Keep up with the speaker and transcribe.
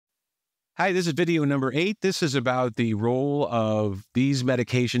Hi, this is video number 8. This is about the role of these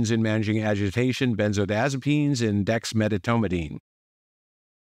medications in managing agitation, benzodiazepines and dexmedetomidine.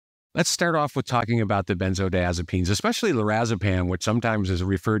 Let's start off with talking about the benzodiazepines, especially lorazepam, which sometimes is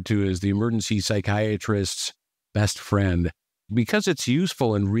referred to as the emergency psychiatrist's best friend, because it's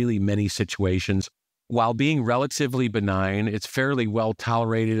useful in really many situations. While being relatively benign, it's fairly well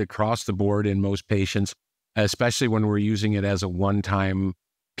tolerated across the board in most patients, especially when we're using it as a one-time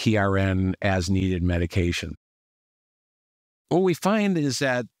PRN as needed medication. What we find is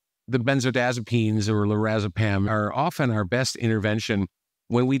that the benzodiazepines or lorazepam are often our best intervention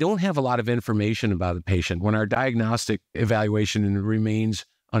when we don't have a lot of information about the patient, when our diagnostic evaluation remains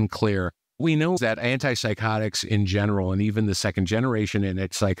unclear. We know that antipsychotics in general, and even the second generation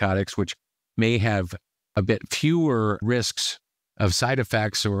antipsychotics, which may have a bit fewer risks of side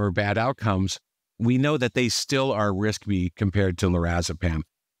effects or bad outcomes, we know that they still are risky compared to lorazepam.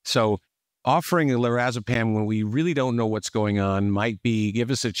 So offering a lorazepam when we really don't know what's going on might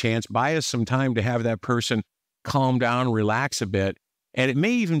give us a chance, buy us some time to have that person calm down, relax a bit, and it may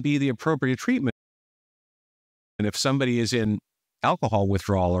even be the appropriate treatment. And if somebody is in alcohol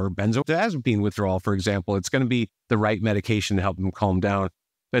withdrawal or benzodiazepine withdrawal, for example, it's going to be the right medication to help them calm down.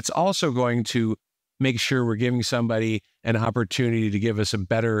 But it's also going to make sure we're giving somebody an opportunity to give us a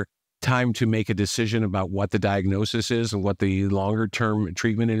better time to make a decision about what the diagnosis is and what the longer-term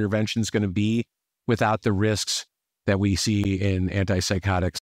treatment intervention is going to be without the risks that we see in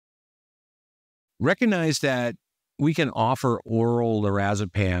antipsychotics. Recognize that we can offer oral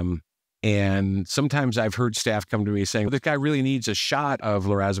lorazepam, and sometimes I've heard staff come to me saying, this guy really needs a shot of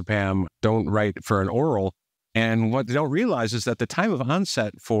lorazepam, don't write for an oral. And what they don't realize is that the time of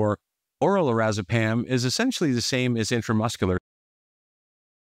onset for oral lorazepam is essentially the same as intramuscular.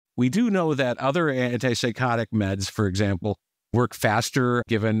 We do know that other antipsychotic meds, for example, work faster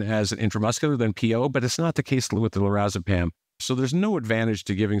given as an intramuscular than PO, but it's not the case with the lorazepam. So there's no advantage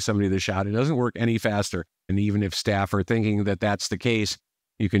to giving somebody the shot. It doesn't work any faster. And even if staff are thinking that that's the case,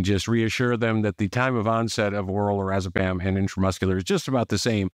 you can just reassure them that the time of onset of oral lorazepam and intramuscular is just about the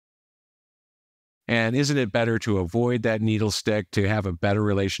same. And isn't it better to avoid that needle stick, to have a better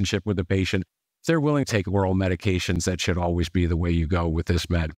relationship with the patient? If they're willing to take oral medications, that should always be the way you go with this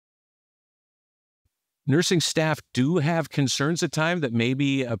med. Nursing staff do have concerns at times that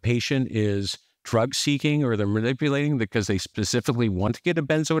maybe a patient is drug seeking or they're manipulating because they specifically want to get a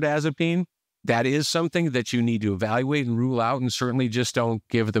benzodiazepine. That is something that you need to evaluate and rule out, and certainly just don't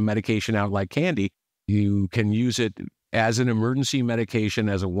give the medication out like candy. You can use it as an emergency medication,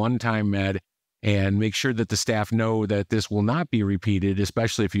 as a one-time med, and make sure that the staff know that this will not be repeated,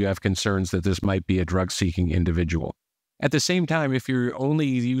 especially if you have concerns that this might be a drug-seeking individual. At the same time, if you're only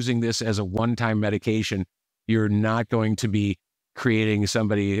using this as a one-time medication, you're not going to be creating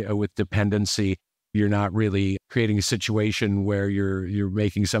somebody with dependency. You're not really creating a situation where you're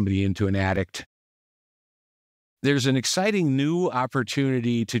making somebody into an addict. There's an exciting new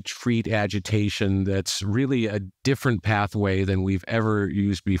opportunity to treat agitation that's really a different pathway than we've ever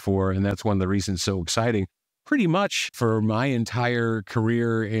used before, and that's one of the reasons it's so exciting. Pretty much for my entire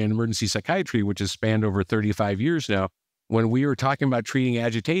career in emergency psychiatry, which has spanned over 35 years now, when we were talking about treating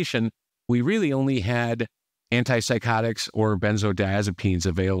agitation, we really only had antipsychotics or benzodiazepines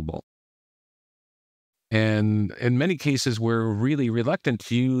available. And in many cases, we're really reluctant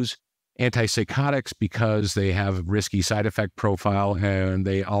to use antipsychotics because they have risky side effect profile, and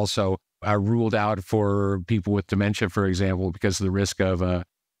they also are ruled out for people with dementia, for example, because of the risk of a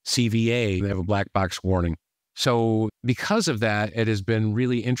CVA. They have a black box warning. So because of that, it has been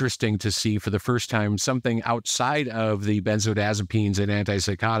really interesting to see for the first time something outside of the benzodiazepines and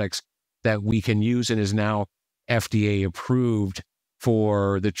antipsychotics that we can use and is now FDA approved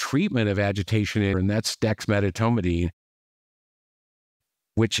for the treatment of agitation, and that's dexmedetomidine,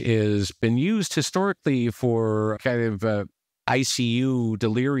 which has been used historically for kind of ICU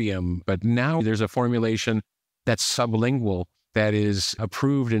delirium, but now there's a formulation that's sublingual that is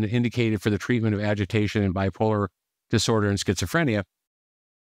approved and indicated for the treatment of agitation and bipolar disorder and schizophrenia.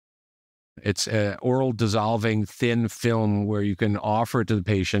 It's an oral dissolving thin film where you can offer it to the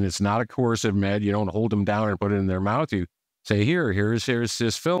patient. It's not a coercive med. You don't hold them down and put it in their mouth. You say, here's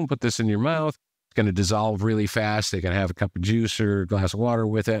this film, put this in your mouth. It's going to dissolve really fast. They can have a cup of juice or a glass of water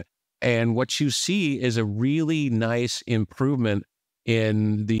with it. And what you see is a really nice improvement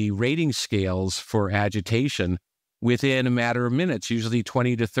in the rating scales for agitation within a matter of minutes, usually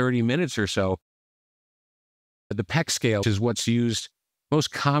 20 to 30 minutes or so. The PEC scale is what's used most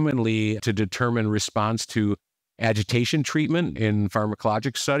commonly to determine response to agitation treatment in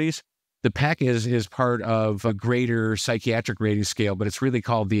pharmacologic studies. The PEC is part of a greater psychiatric rating scale, but it's really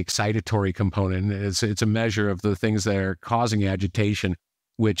called the excitatory component. It's a measure of the things that are causing agitation,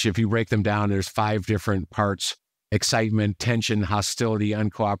 which if you break them down, there's 5 different parts: excitement, tension, hostility,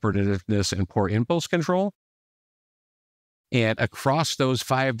 uncooperativeness, and poor impulse control. And across those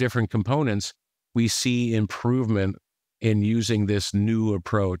 5 different components, we see improvement in using this new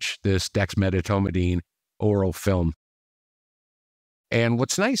approach, this dexmedetomidine oral film. And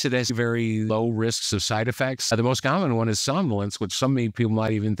what's nice, it has very low risks of side effects. The most common one is somnolence, which some people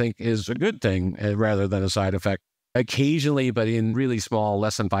might even think is a good thing rather than a side effect. Occasionally, but in really small,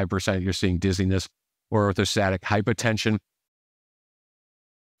 less than 5%, you're seeing dizziness or orthostatic hypotension.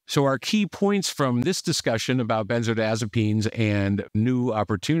 So our key points from this discussion about benzodiazepines and new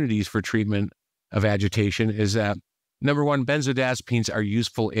opportunities for treatment of agitation is that, number one, benzodiazepines are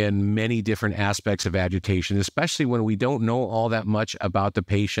useful in many different aspects of agitation, especially when we don't know all that much about the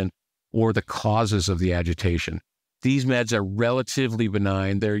patient or the causes of the agitation. These meds are relatively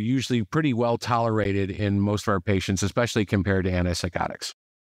benign. They're usually pretty well tolerated in most of our patients, especially compared to antipsychotics.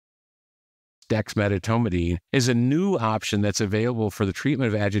 Dexmedetomidine is a new option that's available for the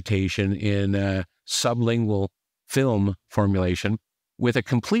treatment of agitation in a sublingual film formulation with a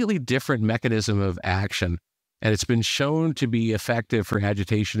completely different mechanism of action. And it's been shown to be effective for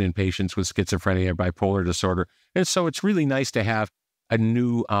agitation in patients with schizophrenia or bipolar disorder. And so it's really nice to have a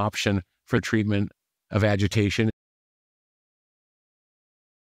new option for treatment of agitation.